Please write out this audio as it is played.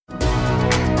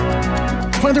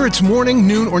Whether it's morning,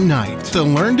 noon, or night, the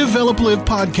Learn, Develop, Live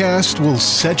podcast will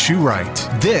set you right.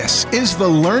 This is the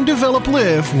Learn, Develop,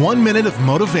 Live 1 Minute of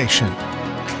Motivation.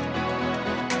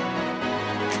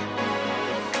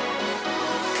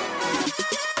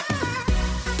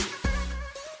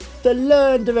 The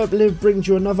Learn, Develop, Live brings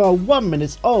you another 1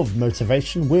 minute of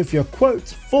motivation with your quote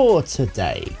for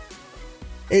today.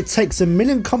 It takes 1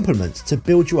 million compliments to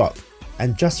build you up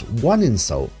and just one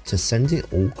insult to send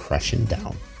it all crashing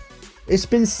down. It's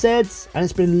been said and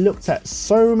it's been looked at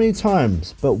so many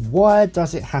times, but why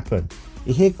does it happen?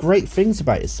 You hear great things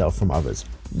about yourself from others,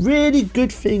 really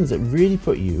good things that really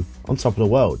put you on top of the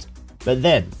world. But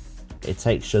then it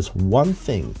takes just one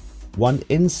thing, one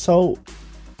insult,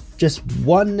 just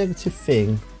one negative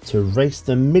thing to erase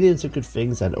the millions of good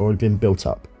things that had already been built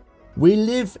up. We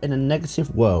live in a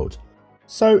negative world,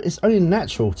 so it's only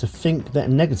natural to think that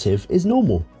negative is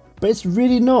normal, but it's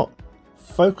really not.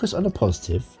 Focus on the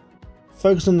positive,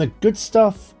 focus on the good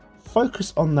stuff,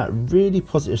 focus on that really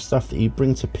positive stuff that you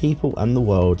bring to people and the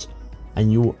world,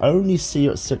 and you will only see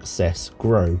your success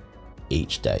grow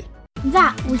each day.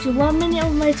 That was your 1 minute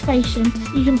of motivation.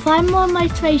 You can find more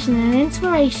motivation and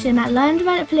inspiration at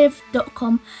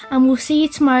learndeveloplive.com, and we'll see you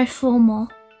tomorrow for more.